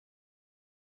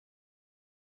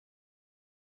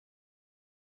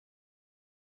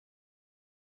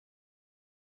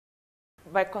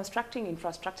by constructing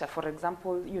infrastructure, for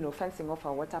example, fencing off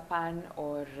a water pan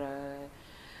or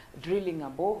drilling a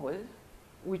borehole,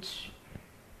 which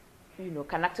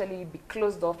can actually be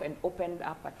closed off and opened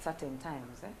up at certain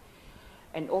times.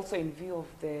 And also in view of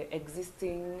the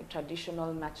existing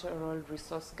traditional natural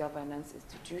resource governance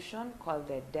institution called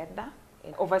the DEDA,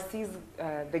 it oversees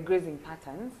the grazing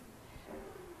patterns.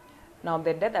 Now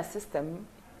the DEDA system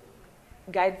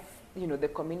guides the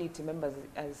community members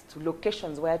as to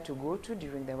locations where to go to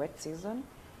during the wet season.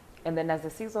 And then as the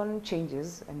season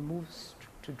changes and moves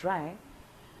to dry,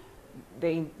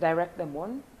 they direct them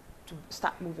on to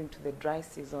start moving to the dry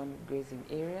season grazing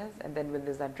areas. And then when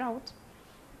there's a drought,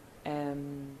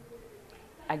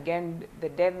 again, the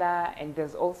DEDA, and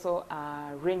there's also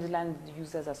a Rangeland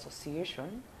Users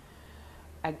Association,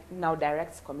 now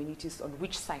directs communities on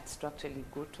which sites to actually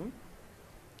go to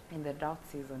in the drought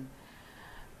season.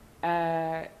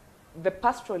 The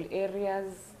pastoral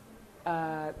areas,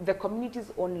 the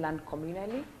communities own land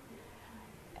communally,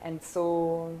 and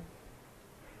so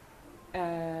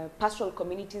pastoral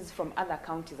communities from other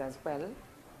counties as well,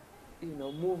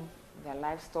 move their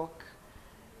livestock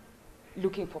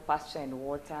looking for pasture and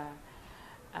water,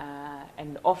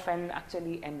 and often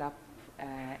actually end up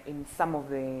in some of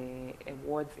the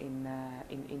wards in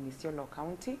Isiolo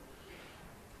County.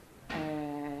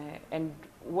 And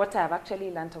what I've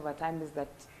actually learned over time is that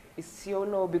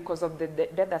Isiolo, because of the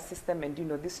DEDA system and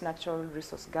this natural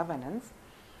resource governance,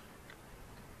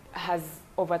 has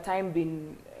over time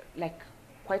been like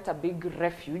quite a big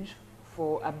refuge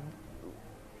for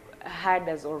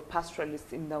herders or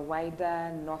pastoralists in the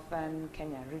wider northern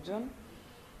Kenya region.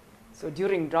 So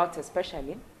during drought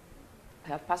especially, we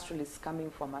have pastoralists coming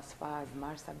from as far as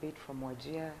Marsabit, from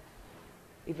Wajir,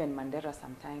 even Mandera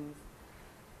sometimes.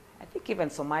 I think even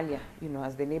Somalia,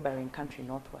 as the neighboring country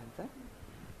northwards,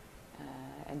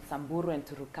 and Samburu and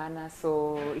Turukana.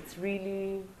 So it's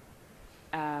really,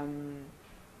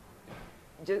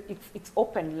 it's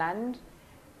open land,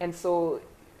 and so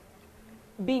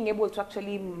being able to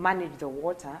actually manage the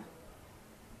water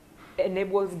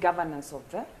enables governance of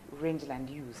the rangeland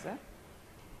use.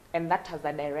 And that has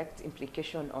a direct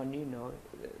implication on,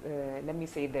 let me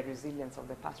say, the resilience of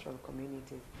the pastoral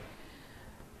communities.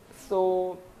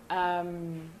 So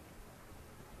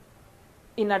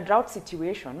in a drought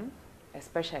situation,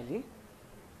 especially,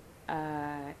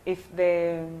 if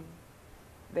the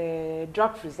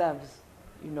drought reserves,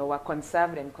 are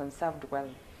conserved and conserved well,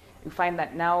 you find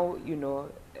that now,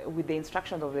 with the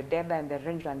instructions of the DEDA and the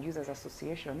Rangeland Users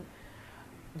Association,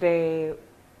 the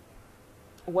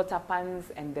water pans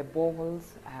and the boreholes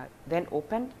are then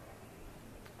opened.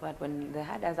 But when the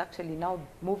herders actually now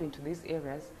move into these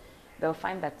areas, they'll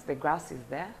find that the grass is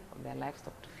there for their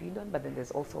livestock to feed on, but then there's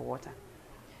also water.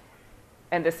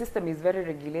 And the system is very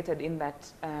regulated in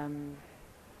that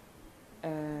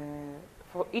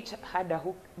for each herder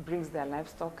who brings their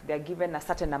livestock, they're given a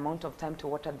certain amount of time to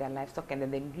water their livestock, and then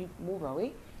they move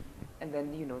away, and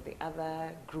then the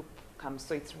other group comes.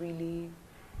 So it's really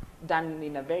done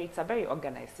in it's a very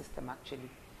organized system actually.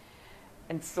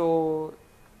 And so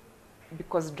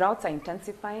because droughts are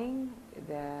intensifying,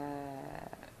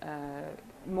 they're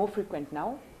more frequent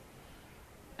now,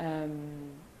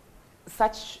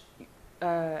 such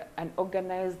an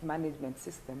organized management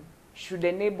system should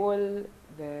enable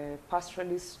the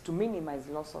pastoralists to minimize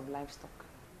loss of livestock.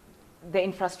 The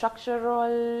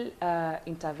infrastructural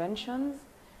interventions,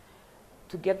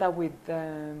 together with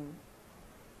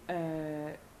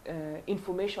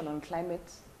information on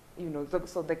climate,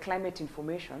 so the climate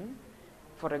information,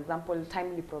 for example,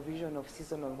 timely provision of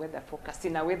seasonal weather forecasts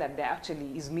in a way that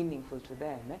actually is meaningful to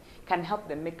them, can help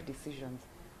them make decisions.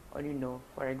 Or,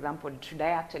 for example, should I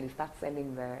actually start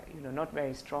selling the, not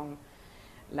very strong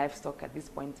livestock at this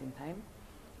point in time?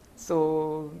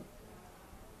 So,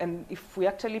 and if we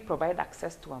actually provide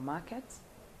access to a market,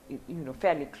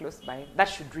 fairly close by, that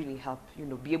should really help,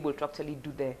 be able to actually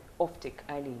do the offtake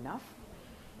early enough.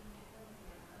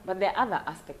 But there are other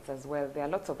aspects as well. There are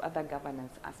lots of other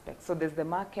governance aspects. So there's the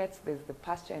markets, there's the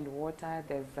pasture and water,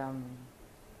 there's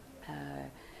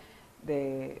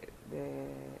the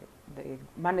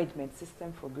management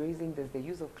system for grazing, there's the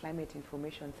use of climate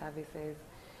information services.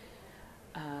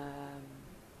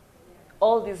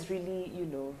 All these really,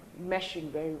 meshing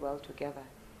very well together.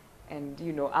 And,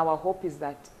 our hope is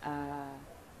that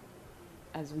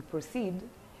as we proceed,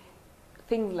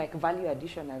 things like value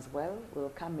addition as well will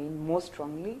come in more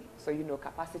strongly. So,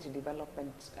 capacity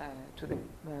development to the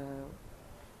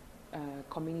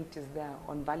communities there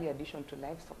on value addition to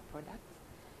livestock products,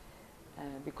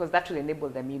 because that will enable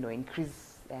them,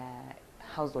 increase their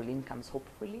household incomes,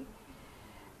 hopefully.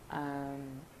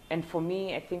 And for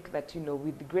me, I think that, you know,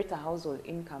 with greater household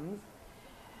incomes,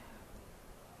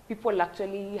 people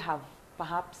actually have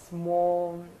perhaps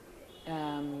more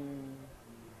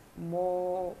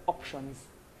options,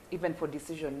 even for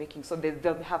decision making. So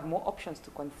they'll have more options to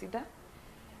consider,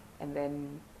 and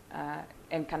then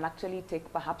and can actually take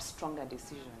perhaps stronger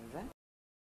decisions.